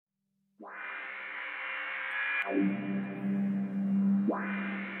Hello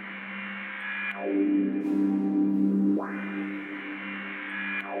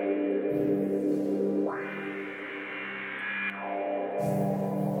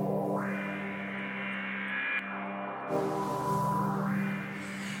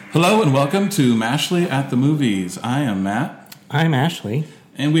and welcome to Mashley at the Movies. I am Matt. I'm Ashley.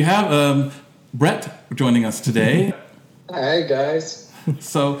 And we have Brett joining us today. Hi, guys.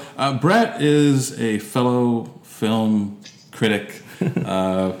 So Brett is a fellow film critic.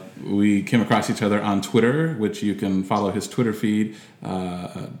 We came across each other on Twitter, which you can follow his Twitter feed,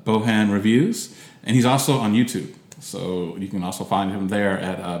 Bohan Reviews. And he's also on YouTube. So you can also find him there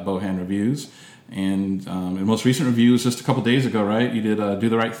at Bohan Reviews. And in most recent reviews, just a couple days ago, right? You did Do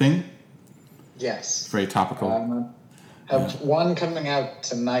the Right Thing? Yes. Very topical. Have one coming out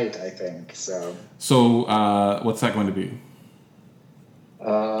tonight, I think. So what's that going to be?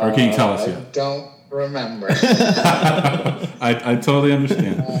 Or can you tell us yet? I don't remember. I totally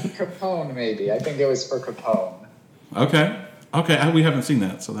understand. Capone, maybe. I think it was for Capone. Okay. We haven't seen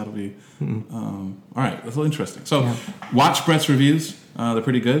that, so that'll be... all right, that's interesting. So watch Brett's reviews. They're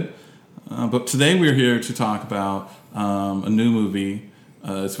pretty good. But today we're here to talk about a new movie.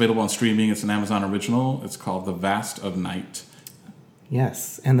 It's available on streaming. It's an Amazon original. It's called The Vast of Night.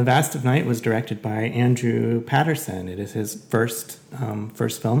 Yes, and The Vast of Night was directed by Andrew Patterson. It is his first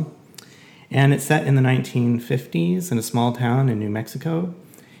film. And it's set in the 1950s in a small town in New Mexico.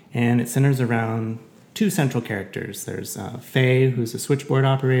 And it centers around two central characters. There's Faye, who's a switchboard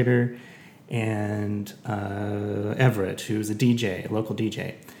operator, and Everett, who's a DJ, a local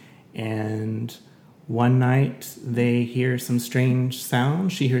DJ. And one night they hear some strange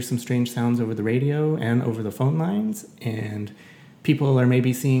sounds. She hears some strange sounds over the radio and over the phone lines. And people are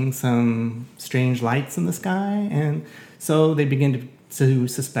maybe seeing some strange lights in the sky. And so they begin to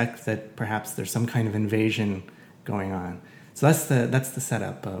suspect that perhaps there's some kind of invasion going on. So that's the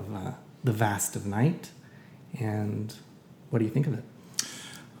setup of The Vast of Night. And what do you think of it?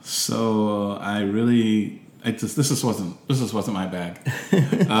 So this wasn't my bag.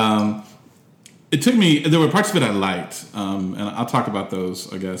 It took me. There were parts of it I liked, and I'll talk about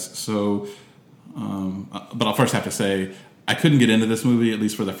those, I guess. So, but I'll first have to say I couldn't get into this movie, at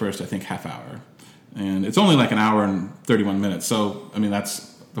least for the first, I think, half hour, and it's only like an hour and 31 minutes. So, I mean,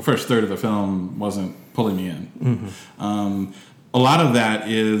 that's the first third of the film wasn't pulling me in. Mm-hmm. A lot of that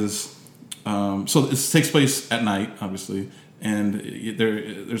is so it takes place at night, obviously. And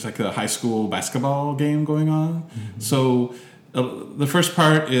there's like a high school basketball game going on. Mm-hmm. So the first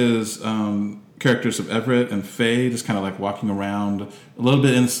part is characters of Everett and Faye just kind of like walking around a little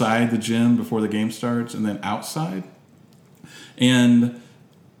bit inside the gym before the game starts, and then outside. And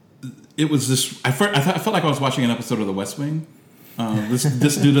it was this. I felt like I was watching an episode of The West Wing.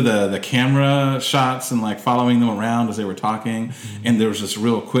 This due to the camera shots and like following them around as they were talking, mm-hmm. and there was this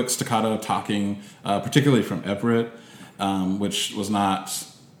real quick staccato talking, particularly from Everett. Which was not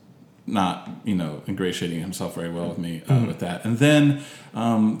ingratiating himself very well with me with that. And then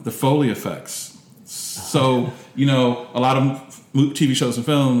the Foley effects. So a lot of TV shows and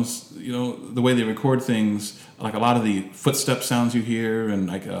films, the way they record things, like a lot of the footstep sounds you hear and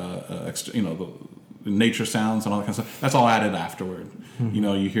like the nature sounds and all that kind of stuff. That's all added afterward. Mm-hmm.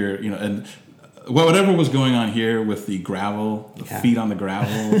 You hear and. Whatever was going on here with the gravel, the feet on the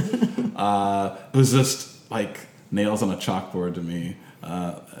gravel, it was just like nails on a chalkboard to me.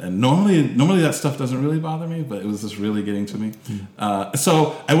 And normally that stuff doesn't really bother me, but it was just really getting to me.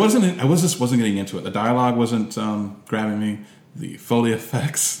 So I just wasn't getting into it. The dialogue wasn't grabbing me. The Foley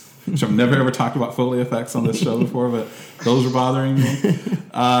effects, which I've never ever talked about Foley effects on this show before, but those were bothering me.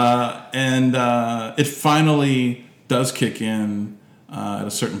 And it finally does kick in at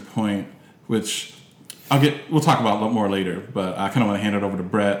a certain point, which we'll talk about a lot more later. But I kind of want to hand it over to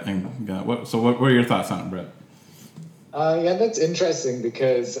Brett. And what are your thoughts on it, Brett? That's interesting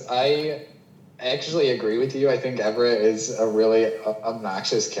because I actually agree with you. I think Everett is a really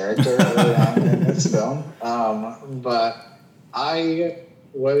obnoxious character early on in this film. But I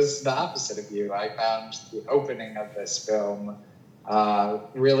was the opposite of you. I found the opening of this film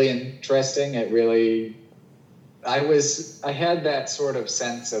really interesting. I had that sort of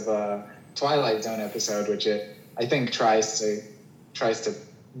sense of a Twilight Zone episode, which I think tries to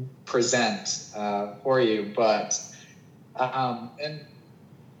present for you, but and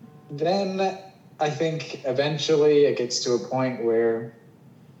then I think eventually it gets to a point where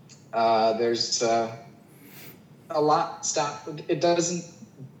there's a lot stop.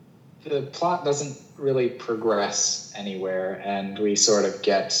 The plot doesn't really progress anywhere, and we sort of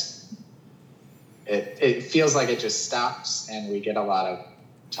get it feels like it just stops, and we get a lot of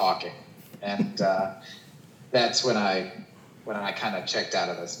talking. And that's when I kind of checked out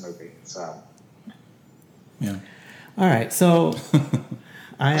of this movie. So yeah. All right, so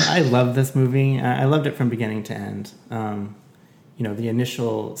I love this movie. I loved it from beginning to end. The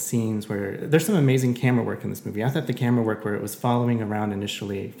initial scenes where there's some amazing camera work in this movie. I thought the camera work where it was following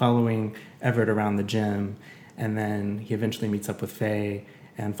Everett around the gym, and then he eventually meets up with Faye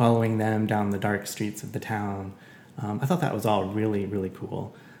and following them down the dark streets of the town. I thought that was all really, really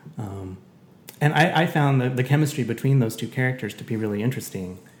cool. And I found the chemistry between those two characters to be really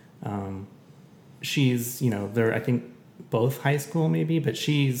interesting. She's, they're, I think, both high school maybe, but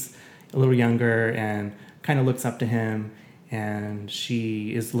she's a little younger and kind of looks up to him, and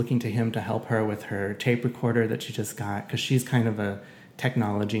she is looking to him to help her with her tape recorder that she just got, because she's kind of a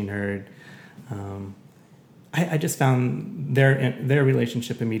technology nerd. I just found their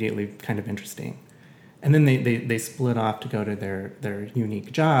relationship immediately kind of interesting. And then they split off to go to their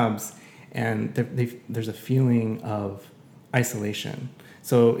unique jobs, and there's a feeling of isolation.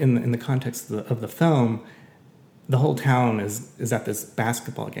 So in the context of the film, the whole town is at this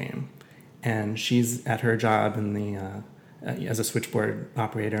basketball game, and she's at her job in the as a switchboard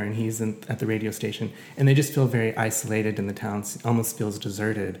operator, and he's at the radio station, and they just feel very isolated in the town. Almost feels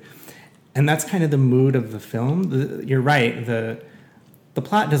deserted, and that's kind of the mood of the film. You're right. The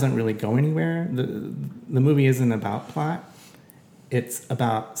plot doesn't really go anywhere. The movie isn't about plot. It's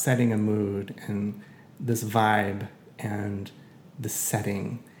about setting a mood and this vibe and the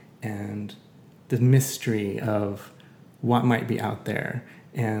setting and the mystery of what might be out there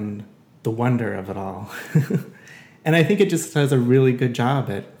and the wonder of it all. And I think it just does a really good job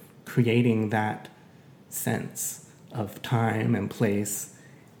at creating that sense of time and place.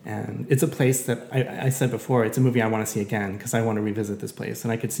 And it's a place that I said before, it's a movie I want to see again because I want to revisit this place.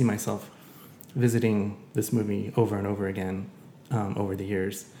 And I could see myself visiting this movie over and over again over the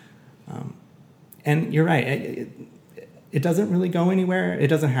years. And you're right. It doesn't really go anywhere. It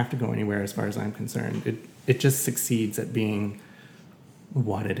doesn't have to go anywhere as far as I'm concerned. It just succeeds at being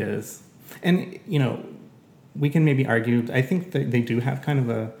what it is. And, we can maybe argue, I think that they do have kind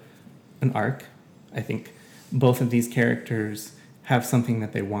of an arc. I think both of these characters have something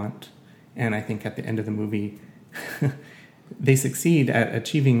that they want. And I think at the end of the movie, they succeed at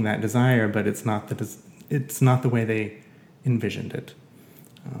achieving that desire, but it's not the way they envisioned it.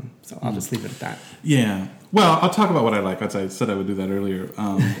 So I'll just leave it at that. Yeah. Well, I'll talk about what I like, as I said I would do that earlier.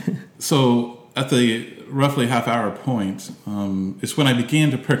 So at the roughly half-hour point is when I began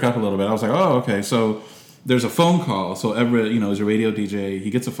to perk up a little bit. I was like, oh, okay, so there's a phone call. So Everett, is a radio DJ.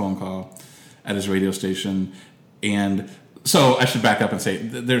 He gets a phone call at his radio station. And so I should back up and say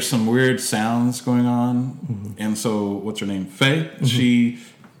there's some weird sounds going on. Mm-hmm. And so what's her name? Faye? Mm-hmm. She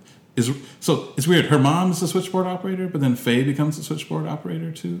is... So it's weird. Her mom is a switchboard operator, but then Faye becomes a switchboard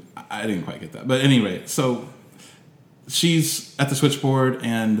operator too. I didn't quite get that. But anyway, so she's at the switchboard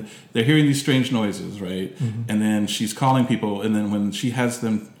and they're hearing these strange noises, right? Mm-hmm. And then she's calling people. And then when she has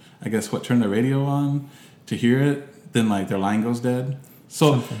them, I guess, turn their radio on to hear it, then their line goes dead.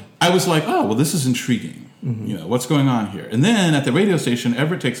 So I was like, oh, well, this is intriguing. Mm-hmm. What's going on here? And then at the radio station,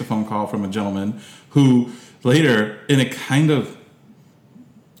 Everett takes a phone call from a gentleman who later, in a kind of,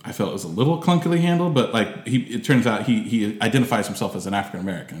 I felt it was a little clunkily handled, but it turns out he identifies himself as an African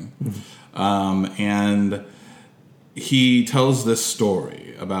American. Mm-hmm. And he tells this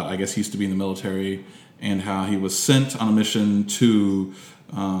story about, I guess he used to be in the military and how he was sent on a mission to,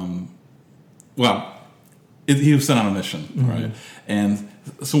 he was sent on a mission, mm-hmm. right? And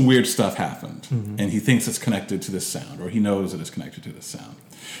some weird stuff happened, mm-hmm. and he thinks it's connected to this sound, or he knows that it's connected to this sound.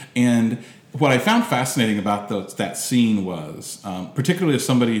 And what I found fascinating about that scene was, particularly as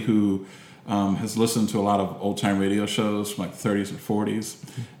somebody who has listened to a lot of old-time radio shows from the 30s and 40s,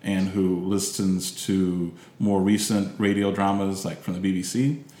 mm-hmm. and who listens to more recent radio dramas from the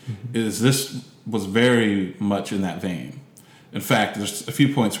BBC, mm-hmm. is this was very much in that vein. In fact, there's a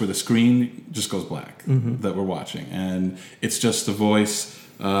few points where the screen just goes black mm-hmm. that we're watching, and it's just the voice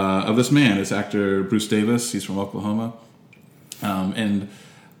of this man. It's actor Bruce Davis. He's from Oklahoma, and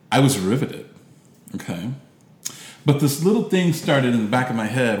I was riveted. Okay, but this little thing started in the back of my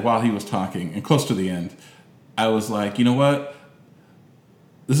head while he was talking, and close to the end, I was like, you know what?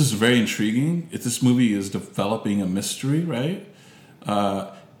 This is very intriguing. If this movie is developing a mystery, right?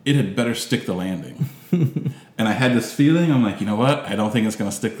 It had better stick the landing. And I had this feeling, I'm like, you know what? I don't think it's going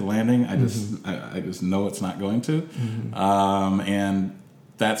to stick the landing. I just know it's not going to. Mm-hmm. And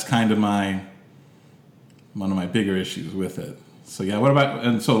that's kind of one of my bigger issues with it. So yeah,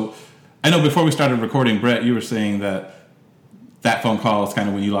 and so I know before we started recording, Brett, you were saying that phone call is kind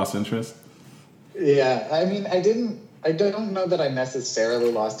of when you lost interest. Yeah, I mean, I don't know that I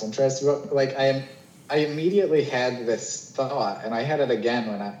necessarily lost interest. I immediately had this thought, and I had it again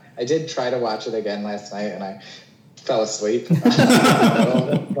when I did try to watch it again last night, and I fell asleep.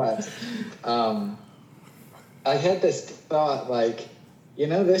 But I had this thought, like,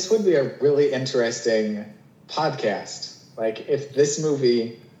 this would be a really interesting podcast. Like, if this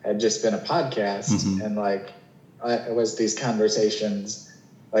movie had just been a podcast and, like, it was these conversations,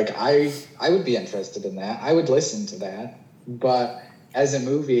 like, I would be interested in that. I would listen to that. But as a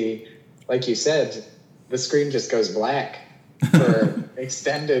movie, like you said, the screen just goes black for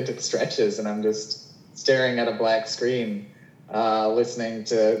extended stretches, and I'm just staring at a black screen, listening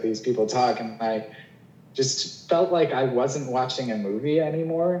to these people talk, and I just felt like I wasn't watching a movie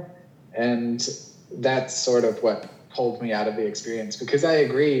anymore. And that's sort of what pulled me out of the experience, because I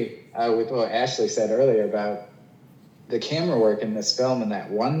agree with what Ashley said earlier about the camera work in this film, and that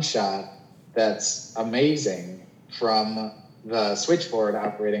one shot that's amazing from the switchboard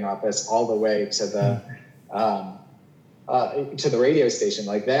operating office all the way to the radio station.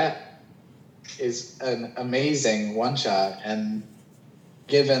 Like, that is an amazing one shot, and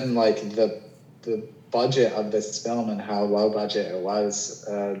given like the budget of this film and how low budget it was,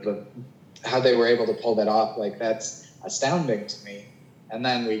 how they were able to pull that off, like, that's astounding to me. And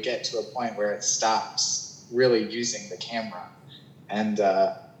then we get to a point where it stops really using the camera, and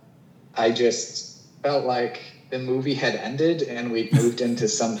I just felt like the movie had ended and we'd moved into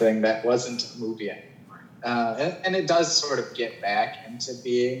something that wasn't a movie anymore. And it does sort of get back into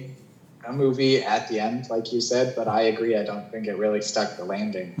being a movie at the end, like you said, but I agree, I don't think it really stuck the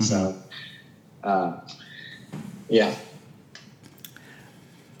landing. So, yeah.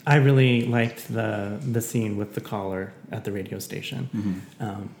 I really liked the scene with the caller at the radio station.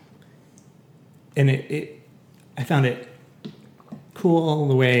 And I found it cool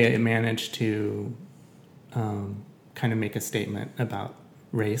the way it managed to kind of make a statement about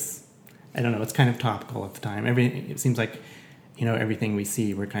race. I don't know, it's kind of topical at the time. It seems like, everything we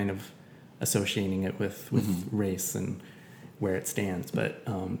see, we're kind of associating it with race and where it stands. But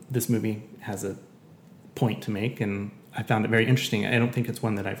this movie has a point to make, and I found it very interesting. I don't think it's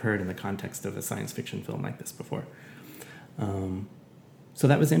one that I've heard in the context of a science fiction film like this before. So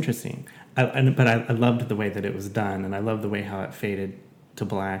that was interesting. But I loved the way that it was done, and I loved the way how it faded to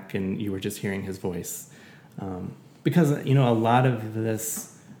black and you were just hearing his voice. Because, a lot of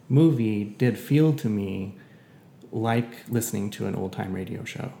this movie did feel to me like listening to an old-time radio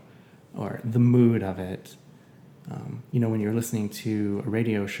show, or the mood of it. When you're listening to a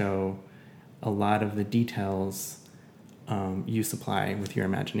radio show, a lot of the details you supply with your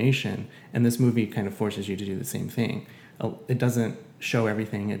imagination, and this movie kind of forces you to do the same thing. It doesn't show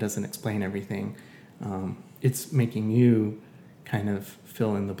everything, it doesn't explain everything. It's making you kind of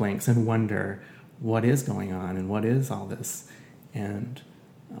fill in the blanks and wonder what is going on and what is all this. And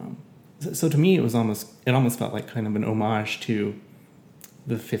so to me, it almost felt like kind of an homage to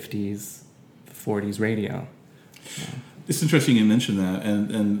the 50s, 40s radio. It's interesting you mentioned that,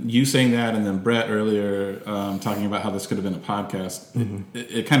 and you saying that, and then Brett earlier talking about how this could have been a podcast.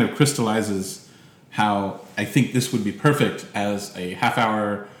 It kind of crystallizes how I think this would be perfect as a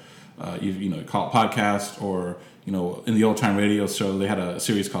half-hour, you call it podcast, or in the old-time radio show they had a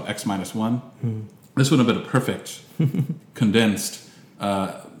series called X-1. This would have been a perfect condensed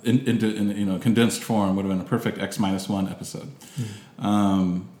into condensed form would have been a perfect X-1 episode.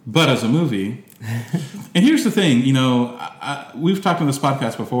 But as a movie, and here's the thing, we've talked on this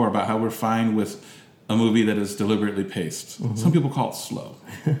podcast before about how we're fine with a movie that is deliberately paced. Some people call it slow,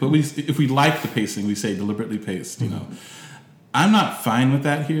 but if we like the pacing, we say deliberately paced. I'm not fine with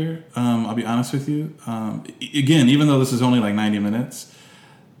that here. I'll be honest with you. Again, even though this is only like 90 minutes,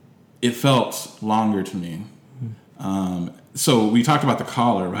 it felt longer to me. So we talked about the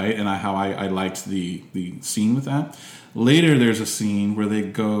caller, right? And how I liked the scene with that. Later, there's a scene where they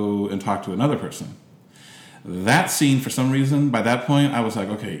go and talk to another person. That scene, for some reason, by that point, I was like,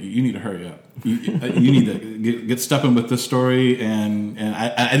 okay, you need to hurry up. You need to get stepping with this story. And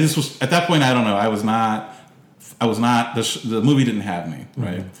I just was, at that point, I don't know. I was not, the movie didn't have me,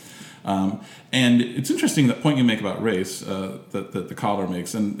 right? And it's interesting, that point you make about race, that the caller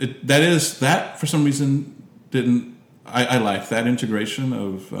makes. And that for some reason, didn't, I liked that integration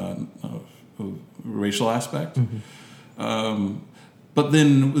of racial aspect. But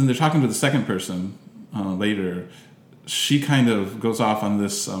then when they're talking to the second person later, she kind of goes off on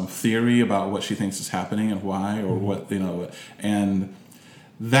this theory about what she thinks is happening and why, or what, and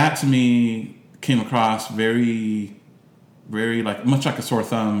that to me came across very, very much like a sore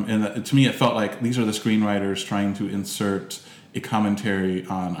thumb. And to me, it felt like these are the screenwriters trying to insert a commentary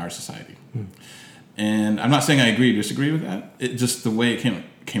on our society. And I'm not saying I agree or disagree with that. It just, the way it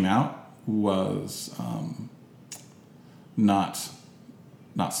came out, was not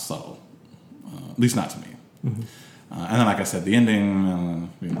subtle, at least not to me. Mm-hmm. And then, like I said, the ending,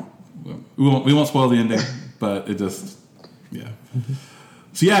 we won't spoil the ending, but it just, yeah. Mm-hmm.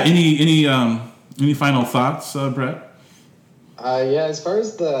 So yeah, any final thoughts, Brett? Yeah, as far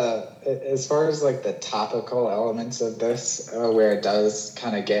as like the topical elements of this, where it does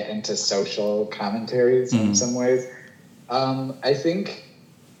kind of get into social commentaries in some ways, I think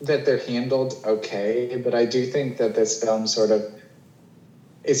that they're handled okay, but I do think that this film sort of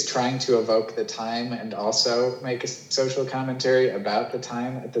is trying to evoke the time and also make a social commentary about the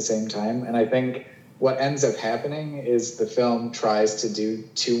time at the same time. And I think what ends up happening is the film tries to do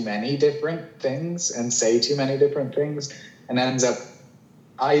too many different things and say too many different things, and ends up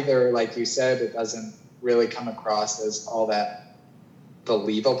either, like you said, it doesn't really come across as all that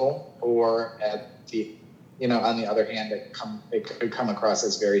believable, or at the, on the other hand, it could come across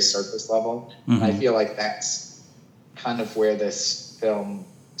as very surface level. And I feel like that's kind of where this film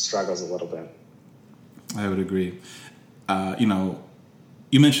struggles a little bit. I would agree.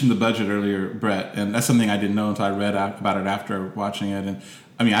 You mentioned the budget earlier, Brett, and that's something I didn't know until I read about it after watching it. And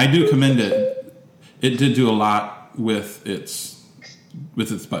I mean, I do commend it. It did do a lot with its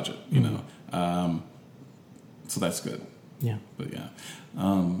budget, so that's good. Yeah. But yeah.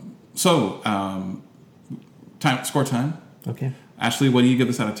 Score time. Okay. Ashley, what do you give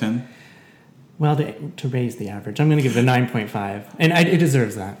this out of 10? Well, to raise the average, I'm going to give it a 9.5, and it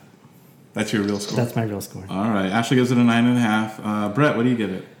deserves that. That's your real score? That's my real score. All right. Ashley gives it a 9.5. Brett, what do you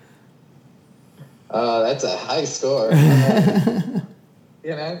give it? That's a high score.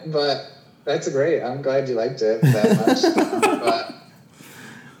 But that's great. I'm glad you liked it that much.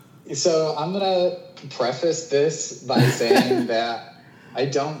 So I'm going to preface this by saying that I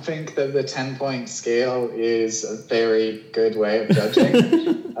don't think that the 10-point scale is a very good way of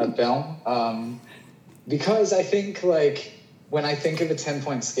judging a film. Because I think, when I think of a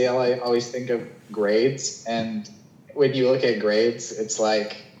 10-point scale, I always think of grades. And when you look at grades, it's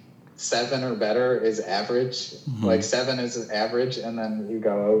like 7 or better is average. Mm-hmm. 7 is an average, and then you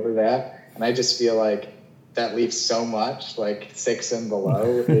go over that. And I just feel like that leaves so much, 6 and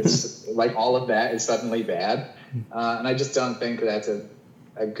below. It's all of that is suddenly bad. And I just don't think that's a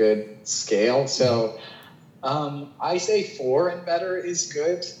good scale. So I say 4 and better is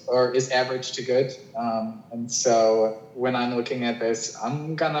good, or is average to good. And so when I'm looking at this,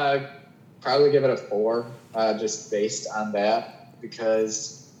 I'm going to probably give it a 4, just based on that,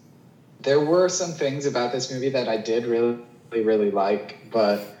 because there were some things about this movie that I did really, really like,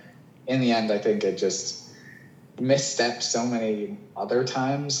 but in the end, I think it just misstepped so many other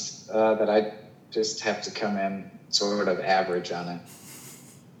times that I just have to come in sort of average on it.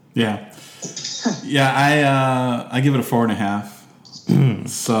 Yeah. Yeah, I give it a 4.5.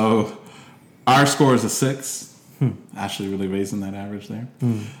 So our score is a 6. Ashley really raising that average there.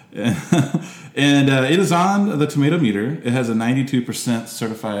 And it is on the tomato meter. It has a 92%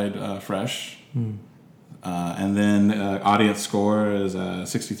 certified fresh. And then audience score is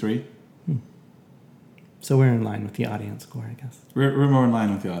 63. So we're in line with the audience score, I guess. We're more in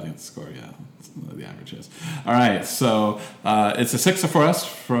line with the audience score, yeah. The average is. All right, so it's a 6 for us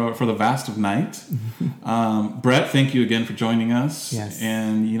for the Vast of Night. Brett, thank you again for joining us. Yes.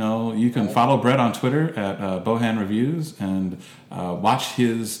 And, you can follow Brett on Twitter at Bohan Reviews and watch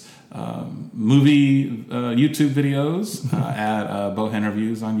his movie YouTube videos at Bohan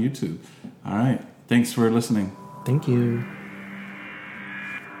Reviews on YouTube. All right, thanks for listening. Thank you.